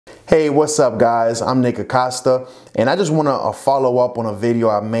Hey, what's up guys? I'm Nick Acosta, and I just want to follow up on a video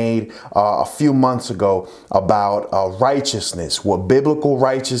I made a few months ago about righteousness, what biblical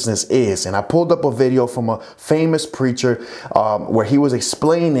righteousness is. And I pulled up a video from a famous preacher where he was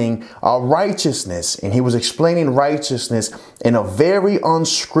explaining righteousness, and he was explaining righteousness in a very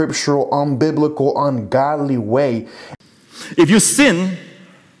unscriptural, unbiblical, ungodly way. If you sin,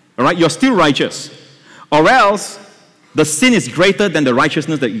 all right, you're still righteous, or else the sin is greater than the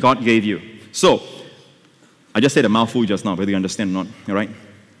righteousness that God gave you. So, I just said a mouthful just now, whether you understand or not, all right?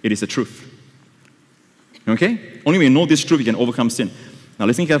 It is the truth. Okay? Only when you know this truth, you can overcome sin. Now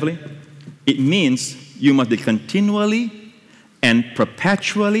listen carefully. It means you must be continually and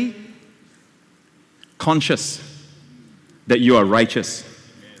perpetually conscious that you are righteous,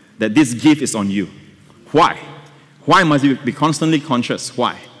 that this gift is on you. Why? Why must you be constantly conscious?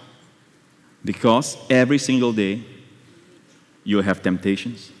 Why? Because every single day, you will have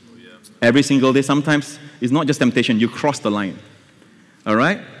temptations. Every single day, sometimes it's not just temptation, you cross the line. All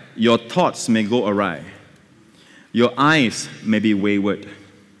right? Your thoughts may go awry. Your eyes may be wayward.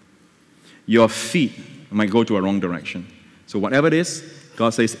 Your feet might go to a wrong direction. So whatever it is,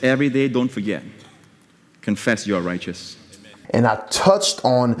 God says every day, don't forget. Confess you are righteous. And I touched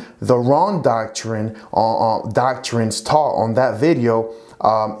on the wrong doctrines taught on that video.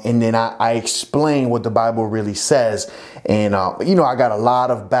 And then I explained what the Bible really says. And, you know, I got a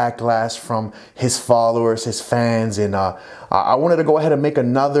lot of backlash from his followers, his fans. And I wanted to go ahead and make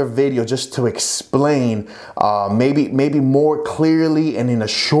another video just to explain maybe more clearly and in a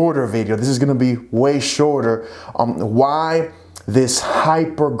shorter video. This is going to be way shorter. Why this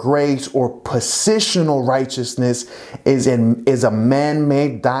hyper grace or positional righteousness is a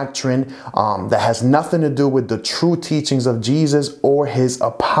man-made doctrine that has nothing to do with the true teachings of Jesus or his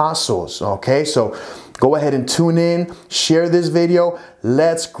apostles. Okay, so go ahead and tune in, share this video.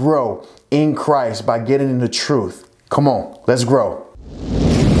 Let's grow in Christ by getting into truth. Come on, let's grow.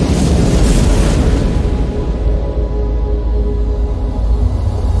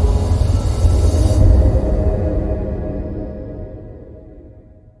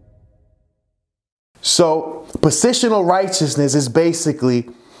 So positional righteousness is basically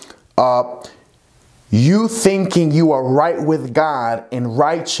you thinking you are right with God and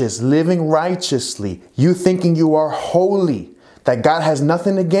righteous, living righteously. You thinking you are holy, that God has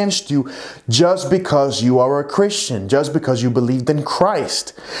nothing against you just because you are a Christian, just because you believed in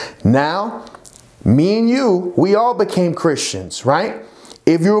Christ. Now, me and you, we all became Christians, right?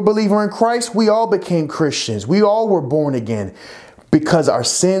 If you're a believer in Christ, we all became Christians. We all were born again. Because our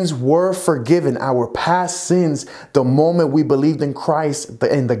sins were forgiven, our past sins, the moment we believed in Christ,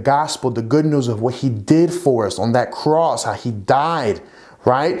 in the gospel, the good news of what he did for us on that cross, how he died,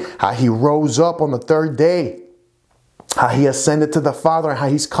 right? How he rose up on the third day, how he ascended to the Father, and how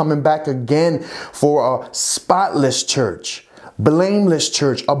he's coming back again for a spotless church, blameless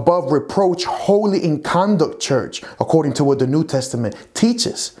church, above reproach, holy in conduct church, according to what the New Testament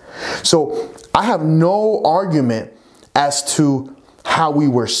teaches. So I have no argument as to how we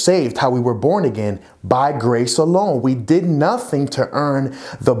were saved, how we were born again, by grace alone. We did nothing to earn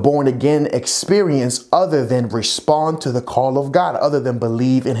the born again experience other than respond to the call of God, other than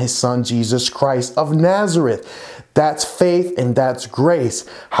believe in his son, Jesus Christ of Nazareth. That's faith and that's grace.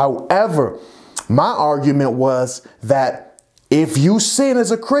 However, my argument was that if you sin as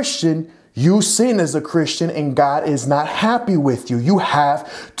a Christian, you sin as a Christian and God is not happy with you. You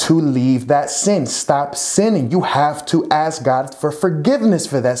have to leave that sin. Stop sinning. You have to ask God for forgiveness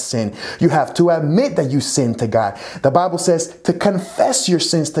for that sin. You have to admit that you sinned to God. The Bible says to confess your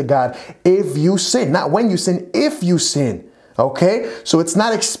sins to God if you sin. Not when you sin, if you sin. Okay, so it's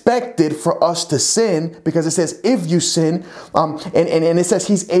not expected for us to sin because it says if you sin, and it says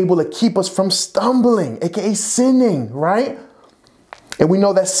he's able to keep us from stumbling, aka sinning, right? And we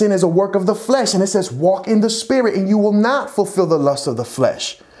know that sin is a work of the flesh. And it says, walk in the spirit and you will not fulfill the lust of the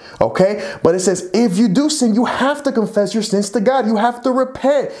flesh. Okay. But it says, if you do sin, you have to confess your sins to God. You have to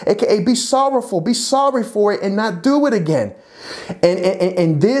repent, aka be sorrowful, be sorry for it and not do it again.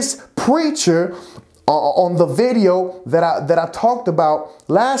 And this preacher on the video that I talked about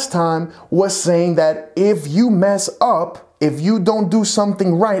last time was saying that if you mess up, if you don't do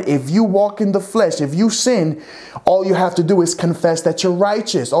something right, if you walk in the flesh, if you sin, all you have to do is confess that you're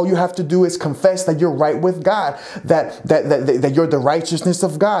righteous. All you have to do is confess that you're right with God, that you're the righteousness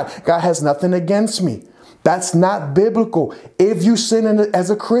of God. God has nothing against me. That's not biblical. If you sin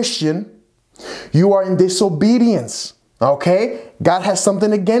as a Christian, you are in disobedience. Okay? God has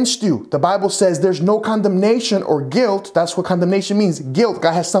something against you. The Bible says there's no condemnation or guilt. That's what condemnation means. Guilt.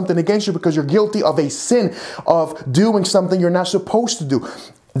 God has something against you because you're guilty of a sin of doing something you're not supposed to do.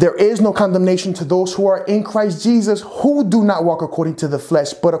 There is no condemnation to those who are in Christ Jesus, who do not walk according to the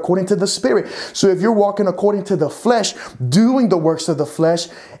flesh, but according to the Spirit. So if you're walking according to the flesh, doing the works of the flesh,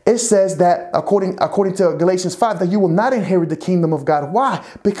 it says that according to Galatians 5, that you will not inherit the kingdom of God. Why?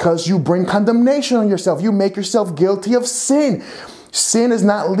 Because you bring condemnation on yourself. You make yourself guilty of sin. Sin is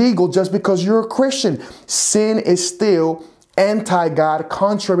not legal just because you're a Christian. Sin is still anti-God,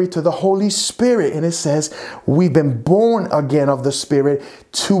 contrary to the Holy Spirit. And it says we've been born again of the Spirit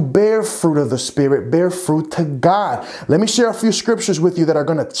to bear fruit of the Spirit, bear fruit to God. Let me share a few scriptures with you that are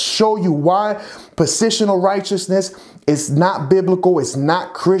going to show you why positional righteousness is not biblical, it's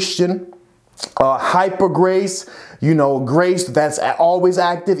not Christian. Hyper grace, grace that's always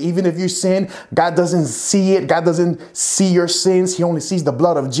active. Even if you sin, God doesn't see it. God doesn't see your sins. He only sees the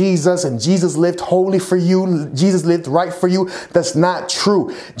blood of Jesus, and Jesus lived holy for you. Jesus lived right for you. That's not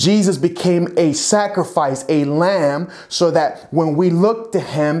true. Jesus became a sacrifice, a lamb, so that when we look to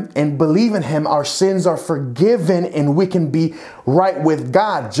him and believe in him, our sins are forgiven and we can be right with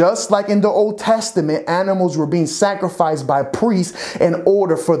God. Just like in the Old Testament, animals were being sacrificed by priests in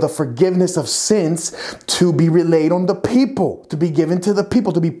order for the forgiveness of sins to be relayed on the people, to be given to the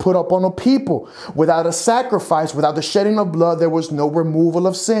people, to be put up on the people. Without a sacrifice, without the shedding of blood, there was no removal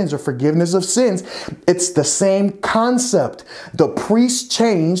of sins or forgiveness of sins. It's the same concept. The priest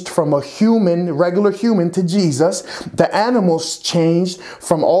changed from a human, regular human, to Jesus. The animals changed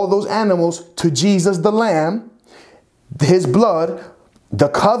from all those animals to Jesus the Lamb. His blood. The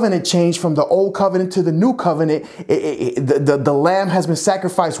covenant changed from the old covenant to the new covenant. The lamb has been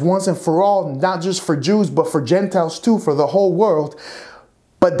sacrificed once and for all, not just for Jews, but for Gentiles too, for the whole world.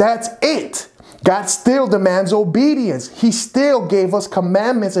 But that's it. God still demands obedience. He still gave us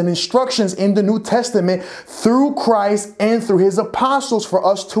commandments and instructions in the New Testament through Christ and through his apostles for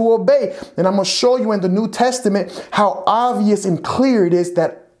us to obey. And I'm going to show you in the New Testament how obvious and clear it is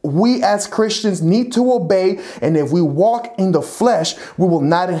that we as Christians need to obey, and if we walk in the flesh, we will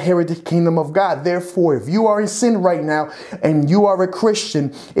not inherit the kingdom of God. Therefore, if you are in sin right now and you are a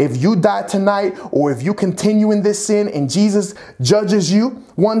Christian, if you die tonight or if you continue in this sin and Jesus judges you,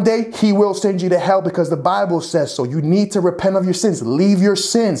 one day he will send you to hell because the Bible says so. You need to repent of your sins. Leave your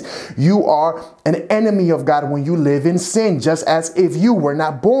sins. You are an enemy of God when you live in sin, just as if you were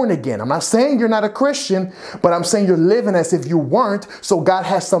not born again. I'm not saying you're not a Christian, but I'm saying you're living as if you weren't, so God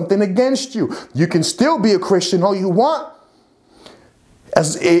has something against you. You can still be a Christian all you want,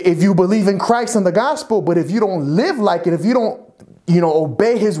 as if you believe in Christ and the gospel, but if you don't live like it, if you don't,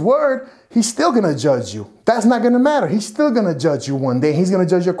 obey his word, he's still going to judge you. That's not going to matter. He's still going to judge you one day. He's going to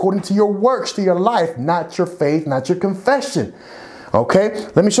judge you according to your works, to your life, not your faith, not your confession. Okay,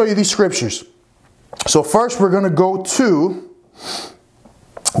 let me show you these scriptures. So first we're going to go to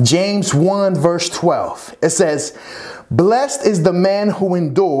James 1 verse 12. It says, blessed is the man who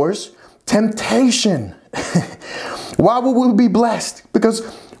endures temptation. Why would we be blessed?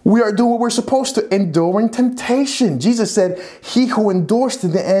 Because we are doing what we're supposed to, enduring temptation. Jesus said, he who endures to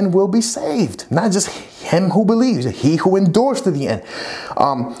the end will be saved. Not just him who believes, he who endures to the end.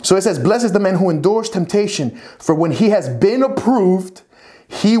 So it says, blessed is the man who endures temptation, for when he has been approved,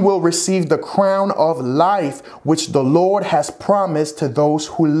 he will receive the crown of life, which the Lord has promised to those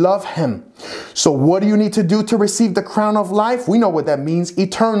who love him. So what do you need to do to receive the crown of life? We know what that means,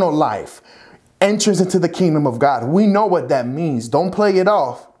 eternal life. Entrance into the kingdom of God. We know what that means. Don't play it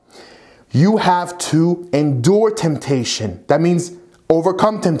off. You have to endure temptation. That means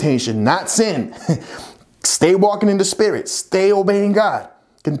overcome temptation, not sin. Stay walking in the Spirit. Stay obeying God.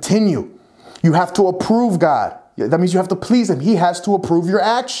 Continue. You have to approve God. That means you have to please him. He has to approve your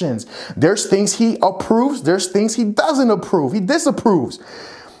actions. There's things he approves. There's things he doesn't approve. He disapproves.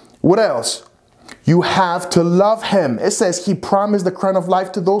 What else? You have to love him. It says he promised the crown of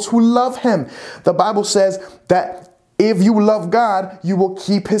life to those who love him. The Bible says that if you love God, you will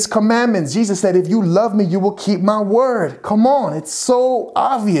keep his commandments. Jesus said, if you love me, you will keep my word. Come on. It's so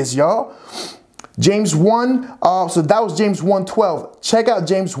obvious, y'all. James 1, so that was James 1:12. Check out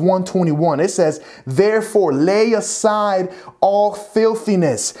James 1:21. It says, therefore lay aside all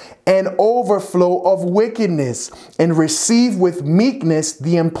filthiness and overflow of wickedness, and receive with meekness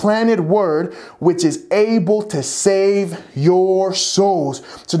the implanted word, which is able to save your souls.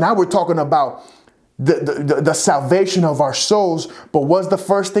 So now we're talking about the salvation of our souls. But what's the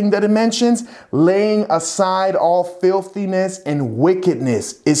first thing that it mentions? Laying aside all filthiness and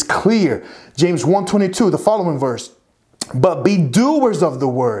wickedness is clear. James 1:22, the following verse. But be doers of the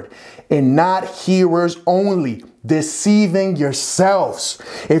word and not hearers only, deceiving yourselves.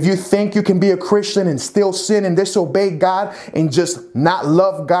 If you think you can be a Christian and still sin and disobey God and just not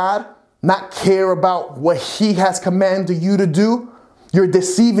love God, not care about what he has commanded you to do, You're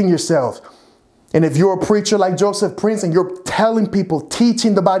deceiving yourselves. And if you're a preacher like Joseph Prince and you're telling people,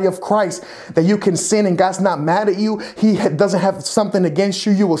 teaching the body of Christ that you can sin and God's not mad at you, he doesn't have something against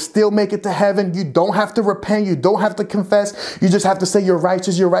you, you will still make it to heaven. You don't have to repent. You don't have to confess. You just have to say you're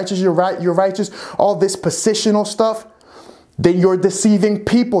righteous, you're righteous, you're right, you're righteous. All this positional stuff. Then you're deceiving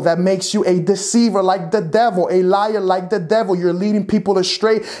people. That makes you a deceiver like the devil, a liar like the devil. You're leading people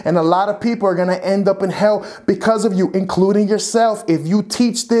astray, and a lot of people are going to end up in hell because of you, including yourself. If you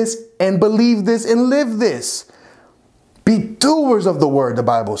teach this and believe this and live this, be doers of the word, the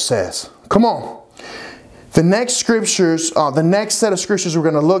Bible says. Come on. The next scriptures, the next set of scriptures we're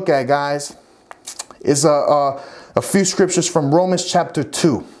going to look at, guys, is a few scriptures from Romans chapter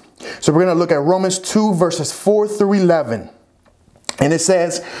 2. So we're going to look at Romans 2 verses 4 through 11. And it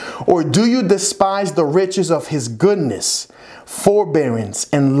says, or do you despise the riches of his goodness, forbearance,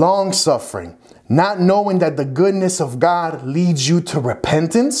 and long suffering, not knowing that the goodness of God leads you to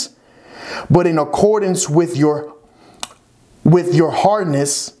repentance? But in accordance with your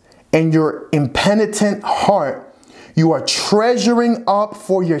hardness and your impenitent heart, you are treasuring up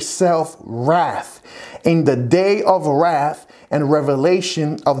for yourself wrath in the day of wrath and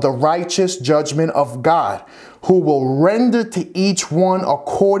revelation of the righteous judgment of God, who will render to each one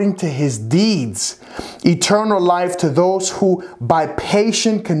according to his deeds, eternal life to those who by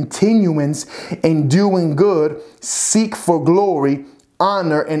patient continuance in doing good seek for glory,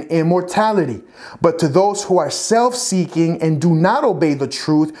 honor, and immortality. But to those who are self-seeking and do not obey the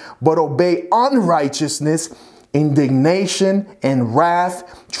truth, but obey unrighteousness, indignation and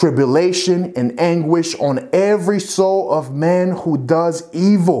wrath, tribulation and anguish on every soul of man who does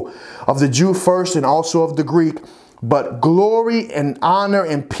evil, of the Jew first and also of the Greek, but glory and honor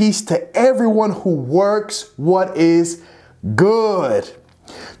and peace to everyone who works what is good,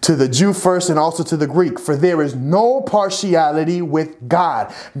 to the Jew first and also to the Greek. For there is no partiality with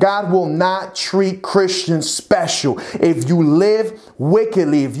God. God will not treat Christians special. If you live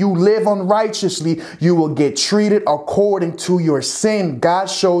wickedly, if you live unrighteously, you will get treated according to your sin. God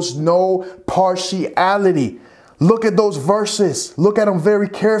shows no partiality. Look at those verses. Look at them very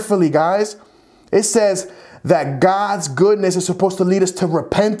carefully, guys. It says that God's goodness is supposed to lead us to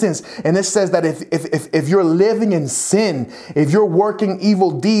repentance. And it says that if you're living in sin, if you're working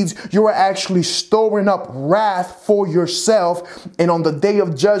evil deeds, you are actually storing up wrath for yourself. And on the day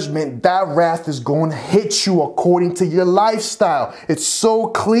of judgment, that wrath is going to hit you according to your lifestyle. It's so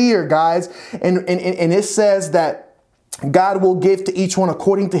clear, guys. And it says that God will give to each one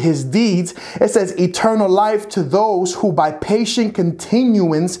according to his deeds. It says eternal life to those who by patient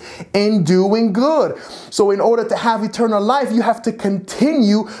continuance in doing good. So in order to have eternal life, you have to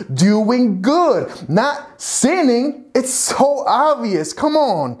continue doing good, not sinning. It's so obvious. Come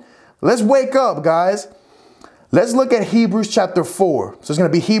on. Let's wake up, guys. Let's look at Hebrews chapter 4. So it's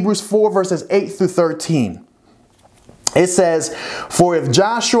going to be Hebrews 4 verses 8 through 13. It says, for if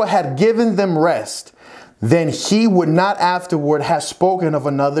Joshua had given them rest, then he would not afterward have spoken of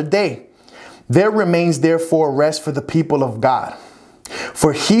another day. There remains therefore rest for the people of God.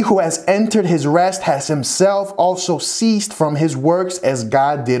 For he who has entered his rest has himself also ceased from his works as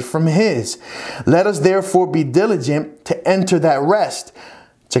God did from his. Let us therefore be diligent to enter that rest.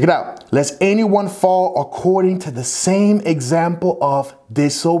 Check it out. Lest anyone fall according to the same example of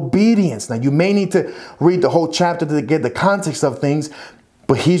disobedience. Now you may need to read the whole chapter to get the context of things,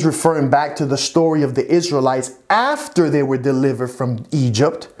 but he's referring back to the story of the Israelites after they were delivered from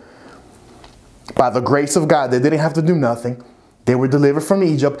Egypt. By the grace of God, they didn't have to do nothing. They were delivered from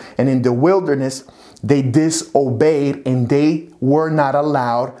Egypt, and in the wilderness, they disobeyed, and they were not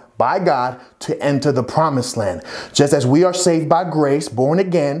allowed by God to enter the promised land. Just as we are saved by grace, born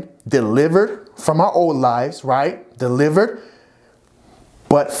again, delivered from our old lives, right? Delivered.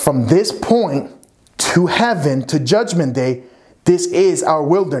 But from this point to heaven, to judgment day, this is our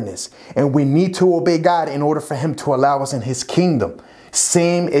wilderness, and we need to obey God in order for him to allow us in his kingdom.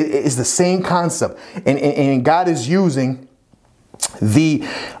 It's the same concept. And God is using the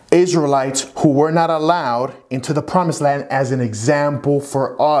Israelites who were not allowed into the promised land as an example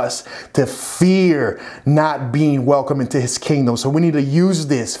for us to fear not being welcome into his kingdom. So we need to use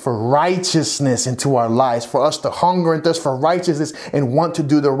this for righteousness into our lives, for us to hunger and thirst for righteousness and want to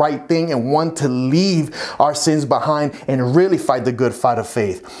do the right thing and want to leave our sins behind and really fight the good fight of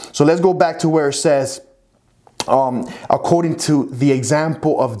faith. So let's go back to where it says, according to the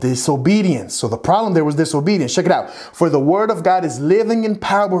example of disobedience. So the problem there was disobedience. Check it out. For the word of God is living and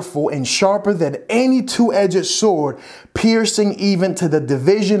powerful and sharper than any two-edged sword, piercing even to the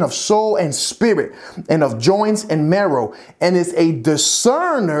division of soul and spirit and of joints and marrow, and is a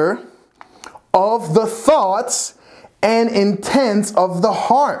discerner of the thoughts and intents of the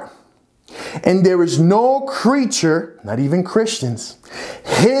heart. And there is no creature, not even Christians,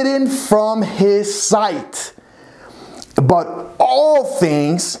 hidden from his sight. But all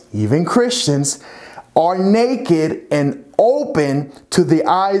things, even Christians, are naked and open to the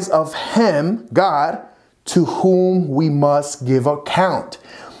eyes of him, God, to whom we must give account.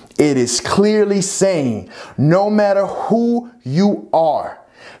 It is clearly saying, no matter who you are,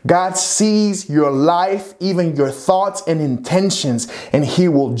 God sees your life, even your thoughts and intentions, and he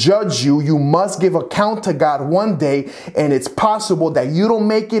will judge you. You must give account to God one day, and it's possible that you don't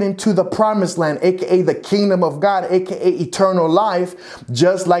make it into the promised land, aka the kingdom of God, aka eternal life,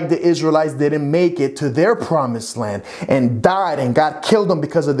 just like the Israelites didn't make it to their promised land and died, and God killed them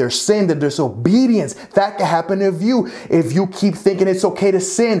because of their sin, their disobedience. That can happen if you keep thinking it's okay to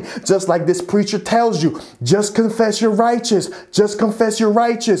sin, just like this preacher tells you, just confess you're righteous, just confess you're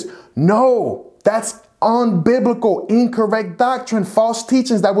righteous. No, that's unbiblical, incorrect doctrine, false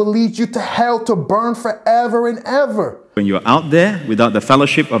teachings that will lead you to hell to burn forever and ever. When you're out there without the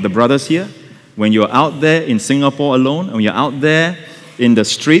fellowship of the brothers here, when you're out there in Singapore alone, when you're out there in the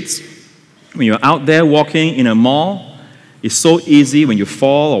streets, when you're out there walking in a mall, it's so easy when you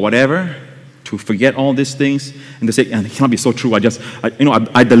fall or whatever to forget all these things and to say, and it cannot be so true.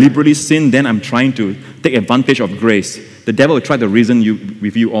 I deliberately sin, then I'm trying to take advantage of grace. The devil will try to reason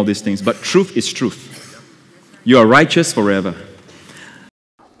with you all these things, but truth is truth. You are righteous forever.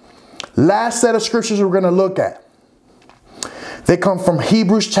 Last set of scriptures we're going to look at. They come from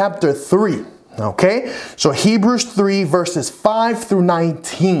Hebrews chapter 3. Okay, so Hebrews 3 verses 5 through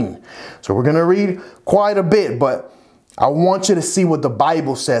 19. So we're going to read quite a bit, but I want you to see what the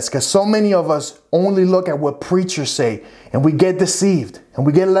Bible says, because so many of us only look at what preachers say and we get deceived and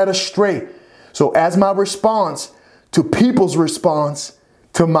we get led astray. So as my response to people's response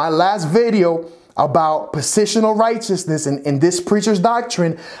to my last video about positional righteousness and this preacher's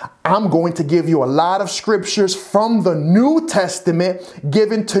doctrine, I'm going to give you a lot of scriptures from the New Testament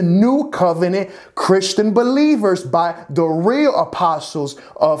given to New Covenant Christian believers by the real apostles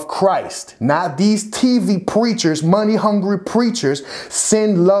of Christ. Not these TV preachers, money-hungry preachers,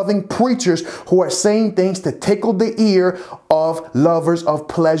 sin-loving preachers who are saying things to tickle the ear of lovers of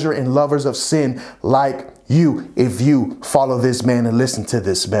pleasure and lovers of sin like you, if you follow this man and listen to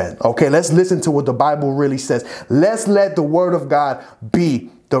this man. Okay, let's listen to what the Bible really says. Let's let the word of God be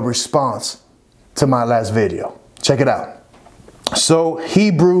the response to my last video. Check it out. So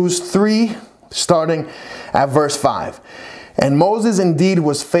Hebrews 3, starting at verse 5. And Moses indeed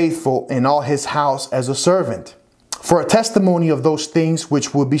was faithful in all his house as a servant, for a testimony of those things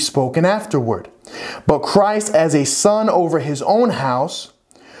which would be spoken afterward. But Christ as a son over his own house,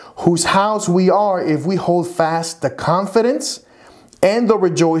 whose house we are if we hold fast the confidence and the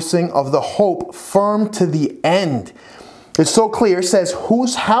rejoicing of the hope firm to the end. It's so clear. It says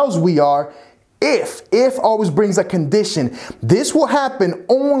whose house we are if always brings a condition. This will happen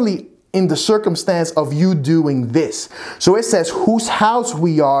only in the circumstance of you doing this. So it says whose house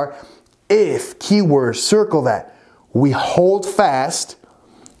we are if, keyword, circle that, we hold fast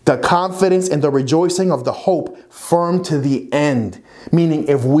the confidence and the rejoicing of the hope firm to the end. Meaning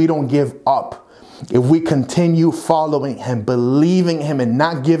if we don't give up, if we continue following him, believing him and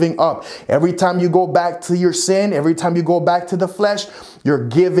not giving up. Every time you go back to your sin, every time you go back to the flesh, you're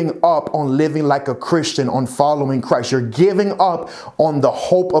giving up on living like a Christian, on following Christ. You're giving up on the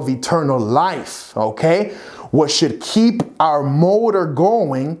hope of eternal life, okay? What should keep our motor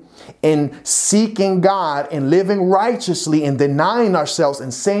going in seeking God and living righteously and denying ourselves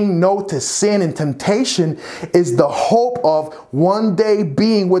and saying no to sin and temptation is the hope of one day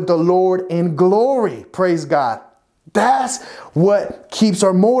being with the Lord in glory. Praise God. That's what keeps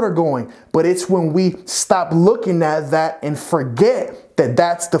our motor going. But it's when we stop looking at that and forget that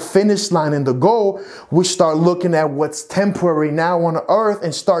that's the finish line and the goal, we start looking at what's temporary now on earth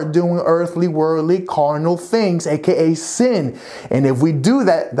and start doing earthly, worldly, carnal things, aka sin. And if we do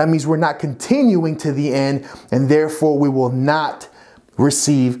that, that means we're not continuing to the end, and therefore we will not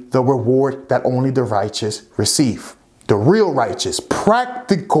receive the reward that only the righteous receive. The real righteous,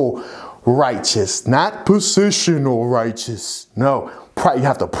 practical righteous, not positional righteous. No, you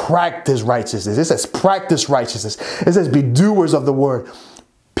have to practice righteousness. It says practice righteousness. It says be doers of the word.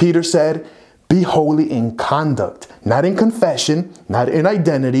 Peter said, be holy in conduct, not in confession, not in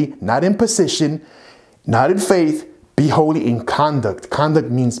identity, not in position, not in faith. Be holy in conduct. Conduct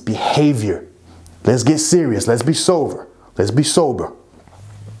means behavior. Let's get serious. Let's be sober. Let's be sober.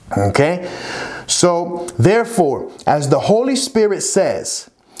 Okay? So, therefore, as the Holy Spirit says,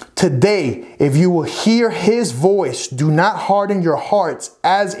 Today, if you will hear his voice, do not harden your hearts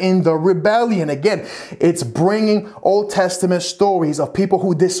as in the rebellion. Again, it's bringing Old Testament stories of people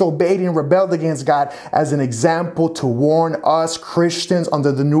who disobeyed and rebelled against God as an example to warn us Christians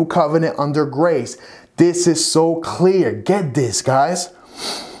under the new covenant, under grace. This is so clear. Get this, guys.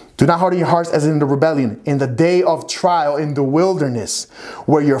 Do not harden your hearts as in the rebellion, in the day of trial in the wilderness,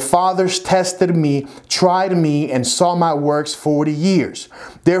 where your fathers tested me, tried me, and saw my works 40 years.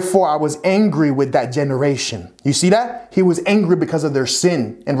 Therefore, I was angry with that generation. You see that? He was angry because of their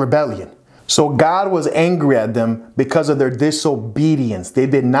sin and rebellion. So God was angry at them because of their disobedience. They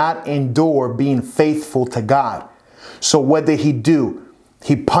did not endure being faithful to God. So what did he do?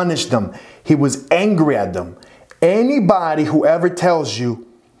 He punished them. He was angry at them. Anybody who ever tells you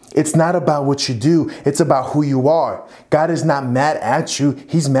it's not about what you do, it's about who you are. God is not mad at you.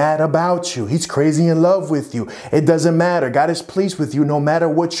 He's mad about you. He's crazy in love with you. It doesn't matter. God is pleased with you no matter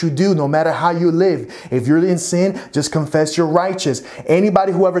what you do, no matter how you live. If you're in sin, just confess you're righteous.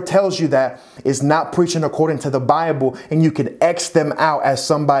 Anybody who ever tells you that is not preaching according to the Bible, and you can X them out as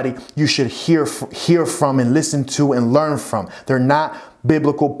somebody you should hear from and listen to and learn from. They're not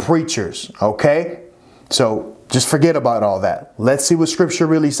biblical preachers, okay? So just forget about all that. Let's see what scripture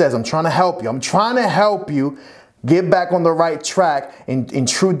really says. I'm trying to help you. I'm trying to help you get back on the right track in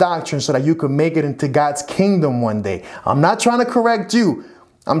true doctrine so that you can make it into God's kingdom one day. I'm not trying to correct you.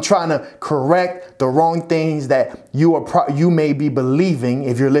 I'm trying to correct the wrong things that you may be believing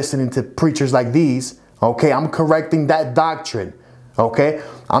if you're listening to preachers like these. Okay, I'm correcting that doctrine. Okay,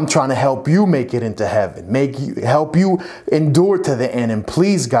 I'm trying to help you make it into heaven, help you endure to the end and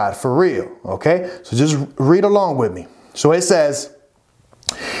please God for real. Okay, so just read along with me. So it says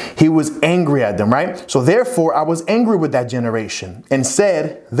he was angry at them, right? So therefore I was angry with that generation and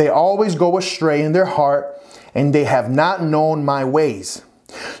said, they always go astray in their heart and they have not known my ways.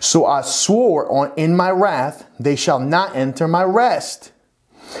 So I swore in my wrath, they shall not enter my rest.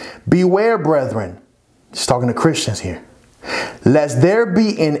 Beware, brethren. He's talking to Christians here. Lest there be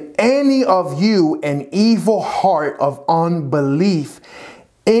in any of you an evil heart of unbelief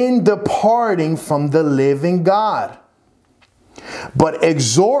in departing from the living God. But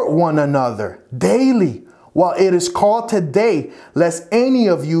exhort one another daily while it is called today, lest any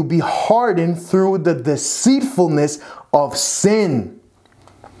of you be hardened through the deceitfulness of sin.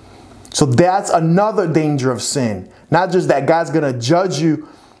 So that's another danger of sin. Not just that God's going to judge you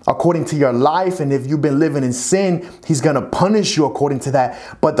according to your life, and if you've been living in sin, he's going to punish you according to that.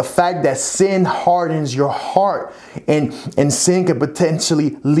 But the fact that sin hardens your heart, and sin can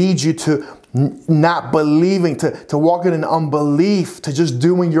potentially lead you to not believing, to walking in unbelief, to just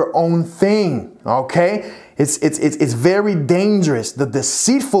doing your own thing. Okay, it's very dangerous. The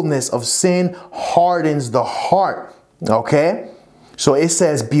deceitfulness of sin hardens the heart. Okay, so it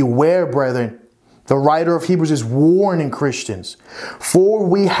says, beware, brethren. The writer of Hebrews is warning Christians, for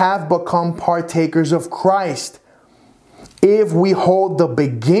we have become partakers of Christ if we hold the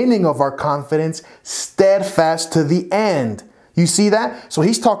beginning of our confidence steadfast to the end. You see that? So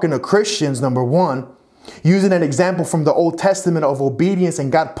he's talking to Christians, number one, using an example from the Old Testament of obedience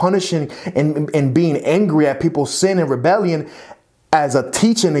and God punishing and being angry at people's sin and rebellion as a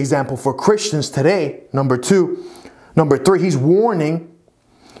teaching example for Christians today, number two. Number three, he's warning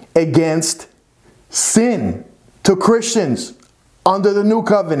against sin to Christians under the new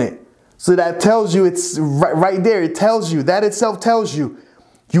covenant. So that tells you, it's right there. It tells you, that itself tells you,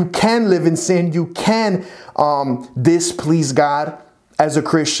 you can live in sin. You can displease God as a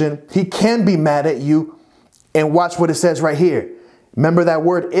Christian. He can be mad at you. And watch what it says right here. Remember that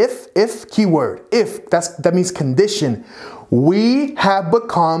word if keyword, if, that means condition. We have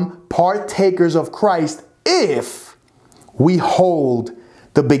become partakers of Christ if we hold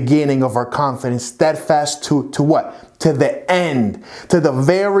the beginning of our confidence steadfast to what? To the end, to the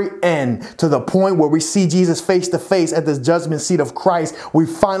very end, to the point where we see Jesus face to face at this judgment seat of Christ. We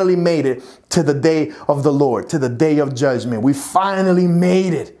finally made it to the day of the Lord, to the day of judgment. We finally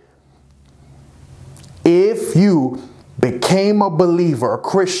made it. If you became a believer, a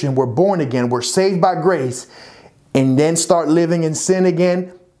Christian, were born again, were saved by grace, and then start living in sin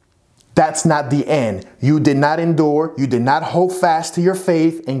again, that's not the end. You did not endure. You did not hold fast to your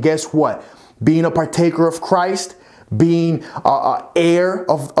faith. And guess what? Being a partaker of Christ, being an heir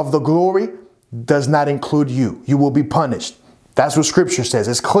of the glory, does not include you. You will be punished. That's what scripture says.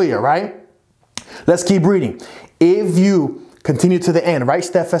 It's clear, right? Let's keep reading. If you continue to the end, right?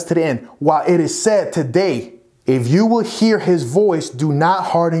 Steadfast to the end. While it is said today, if you will hear his voice, do not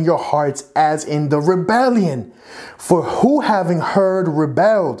harden your hearts as in the rebellion. For who having heard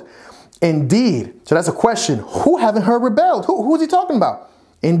rebelled? Indeed. So that's a question. Who haven't heard rebelled? Who is he talking about?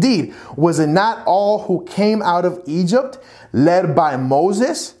 Indeed, was it not all who came out of Egypt led by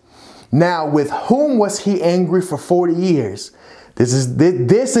Moses? Now, with whom was he angry for 40 years? This is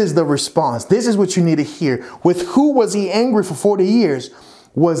the response. This is what you need to hear. With who was he angry for 40 years?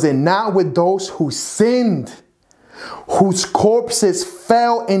 Was it not with those who sinned, whose corpses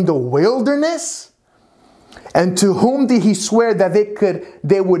fell in the wilderness? And to whom did he swear that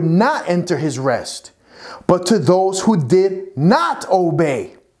they would not enter his rest? But to those who did not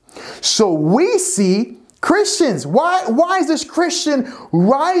obey. So we see Christians. Why is this Christian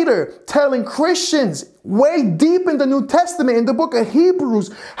writer telling Christians way deep in the New Testament, in the book of Hebrews,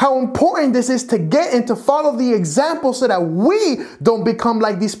 how important this is to get and to follow the example so that we don't become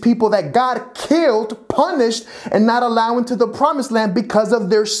like these people that God killed, punished, and not allow into the promised land because of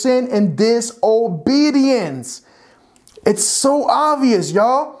their sin and disobedience. It's so obvious,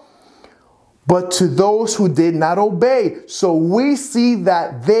 y'all. But to those who did not obey. So we see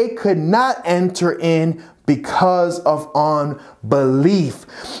that they could not enter in because of unbelief.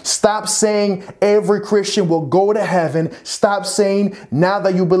 Stop saying every Christian will go to heaven. Stop saying now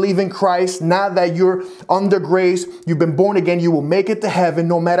that you believe in Christ, now that you're under grace, you've been born again, you will make it to heaven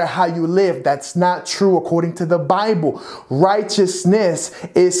no matter how you live. That's not true according to the Bible. Righteousness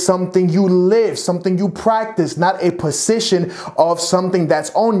is something you live, something you practice, not a position of something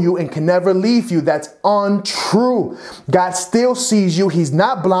that's on you and can never leave you. That's untrue. God still sees you. He's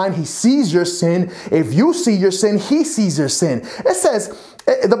not blind. He sees your sin. If you see your sin, he sees your sin. It says,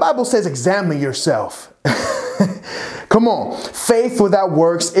 the Bible says, examine yourself. Come on. Faith without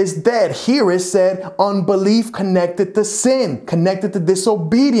works is dead. Here it said unbelief connected to sin, connected to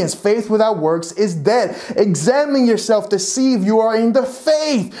disobedience. Faith without works is dead. Examine yourself to see if you are in the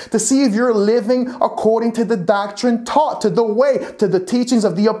faith, to see if you're living according to the doctrine taught, to the way, to the teachings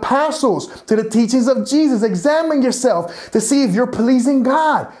of the apostles, to the teachings of Jesus. Examine yourself to see if you're pleasing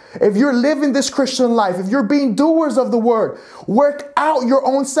God. If you're living this Christian life, if you're being doers of the word, work out your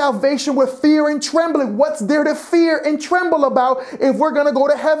own salvation with fear and trembling. What's there to fear and tremble about if we're going to go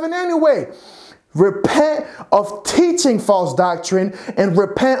to heaven anyway? Repent of teaching false doctrine and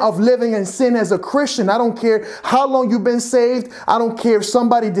repent of living in sin as a Christian. I don't care how long you've been saved. I don't care if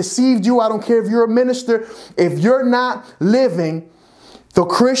somebody deceived you. I don't care if you're a minister. If you're not living the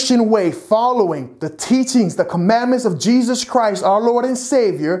Christian way, following the teachings, the commandments of Jesus Christ, our Lord and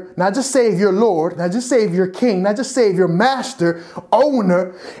Savior, not just Savior, Lord, not just Savior, King, not just Savior, Master,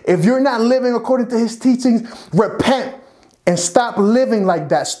 Owner. If you're not living according to his teachings, repent and stop living like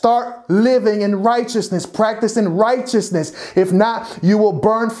that. Start living in righteousness, practicing righteousness. If not, you will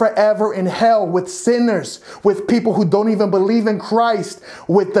burn forever in hell with sinners, with people who don't even believe in Christ,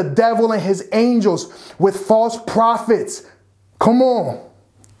 with the devil and his angels, with false prophets. Come on.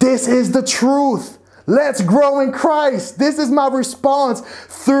 This is the truth. Let's grow in Christ. This is my response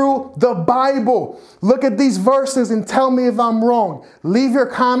through the Bible. Look at these verses and tell me if I'm wrong. Leave your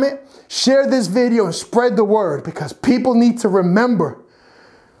comment, share this video, and spread the word because people need to remember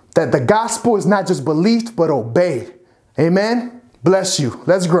that the gospel is not just believed but obeyed. Amen. Bless you.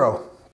 Let's grow.